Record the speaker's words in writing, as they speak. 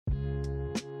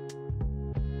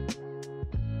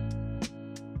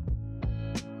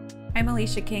I'm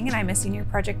Alicia King and I'm a Senior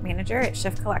Project Manager at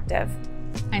Shift Collective.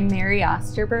 I'm Mary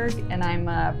Osterberg and I'm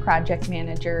a Project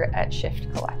Manager at Shift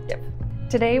Collective.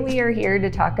 Today we are here to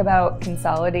talk about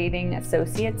consolidating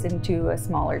associates into a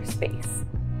smaller space.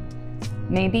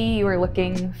 Maybe you are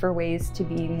looking for ways to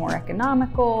be more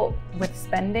economical with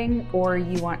spending, or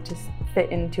you want to fit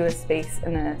into a space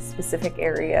in a specific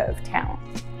area of town.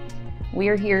 We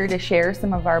are here to share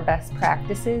some of our best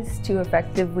practices to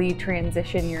effectively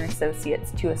transition your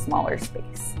associates to a smaller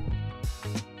space.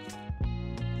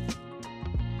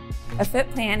 A fit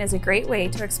plan is a great way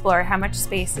to explore how much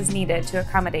space is needed to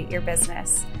accommodate your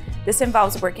business. This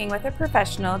involves working with a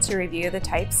professional to review the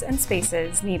types and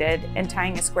spaces needed and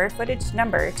tying a square footage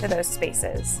number to those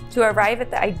spaces to arrive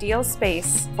at the ideal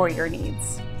space for your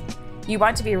needs. You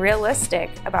want to be realistic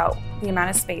about the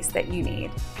amount of space that you need.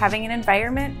 Having an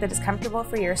environment that is comfortable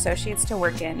for your associates to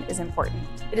work in is important.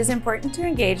 It is important to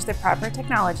engage the proper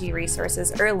technology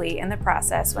resources early in the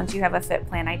process once you have a fit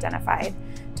plan identified.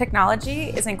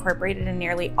 Technology is incorporated in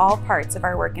nearly all parts of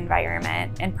our work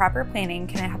environment, and proper planning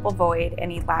can help avoid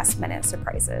any last-minute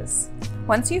surprises.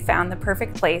 Once you've found the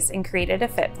perfect place and created a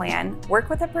fit plan,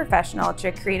 work with a professional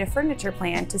to create a furniture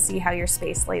plan to see how your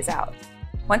space lays out.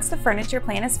 Once the furniture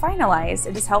plan is finalized,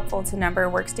 it is helpful to number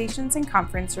workstations and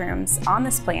conference rooms on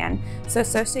this plan so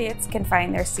associates can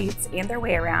find their seats and their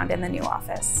way around in the new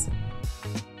office.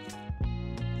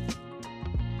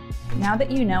 Now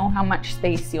that you know how much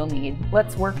space you'll need,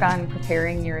 let's work on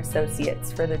preparing your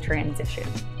associates for the transition.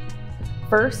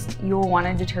 First, you will want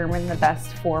to determine the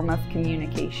best form of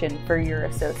communication for your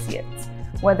associates,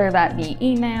 whether that be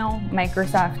email,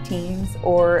 Microsoft Teams,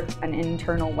 or an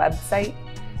internal website.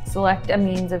 Select a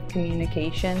means of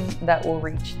communication that will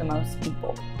reach the most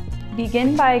people.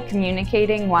 Begin by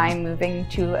communicating why moving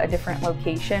to a different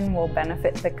location will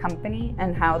benefit the company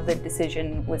and how the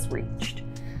decision was reached.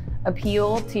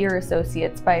 Appeal to your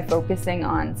associates by focusing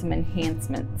on some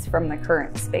enhancements from the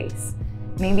current space.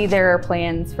 Maybe there are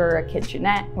plans for a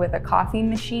kitchenette with a coffee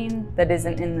machine that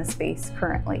isn't in the space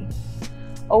currently.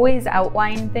 Always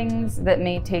outline things that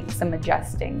may take some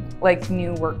adjusting, like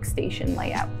new workstation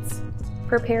layouts.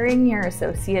 Preparing your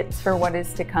associates for what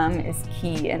is to come is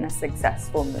key in a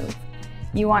successful move.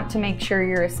 You want to make sure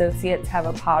your associates have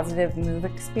a positive move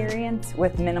experience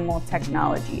with minimal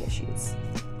technology issues.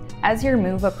 As your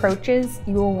move approaches,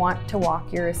 you will want to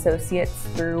walk your associates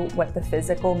through what the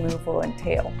physical move will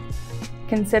entail.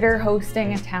 Consider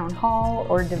hosting a town hall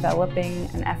or developing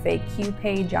an FAQ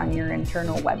page on your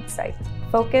internal website.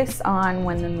 Focus on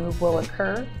when the move will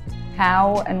occur,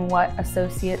 how and what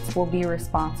associates will be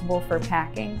responsible for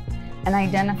packing, and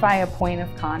identify a point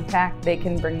of contact they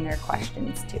can bring their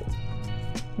questions to.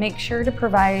 Make sure to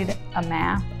provide a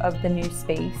map of the new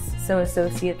space so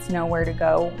associates know where to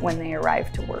go when they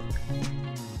arrive to work.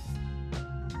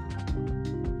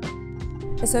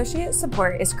 Associate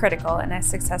support is critical in a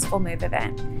successful move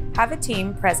event. Have a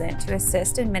team present to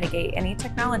assist and mitigate any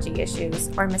technology issues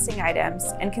or missing items,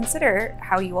 and consider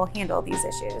how you will handle these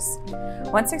issues.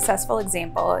 One successful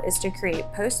example is to create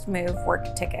post-move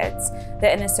work tickets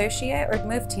that an associate or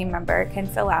move team member can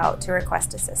fill out to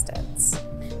request assistance.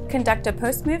 Conduct a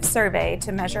post-move survey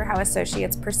to measure how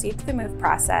associates perceived the move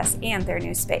process and their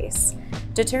new space.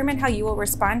 Determine how you will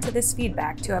respond to this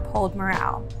feedback to uphold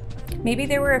morale. Maybe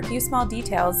there were a few small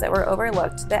details that were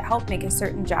overlooked that help make a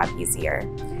certain job easier.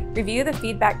 Review the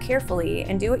feedback carefully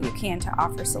and do what you can to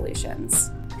offer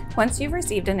solutions. Once you've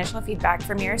received initial feedback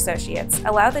from your associates,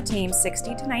 allow the team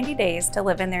 60 to 90 days to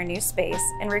live in their new space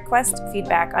and request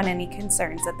feedback on any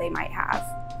concerns that they might have.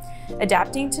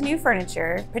 Adapting to new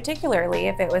furniture, particularly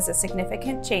if it was a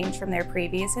significant change from their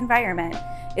previous environment,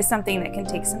 is something that can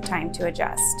take some time to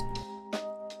adjust.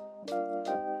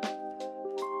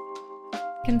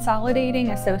 Consolidating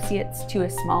associates to a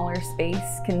smaller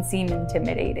space can seem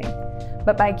intimidating,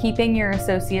 but by keeping your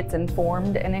associates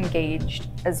informed and engaged,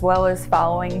 as well as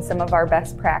following some of our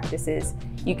best practices,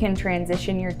 you can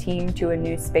transition your team to a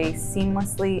new space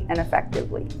seamlessly and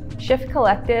effectively. Shift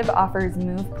Collective offers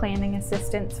move planning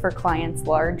assistance for clients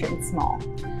large and small.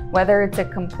 Whether it's a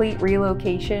complete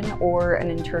relocation or an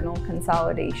internal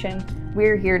consolidation,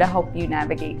 we're here to help you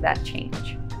navigate that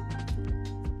change.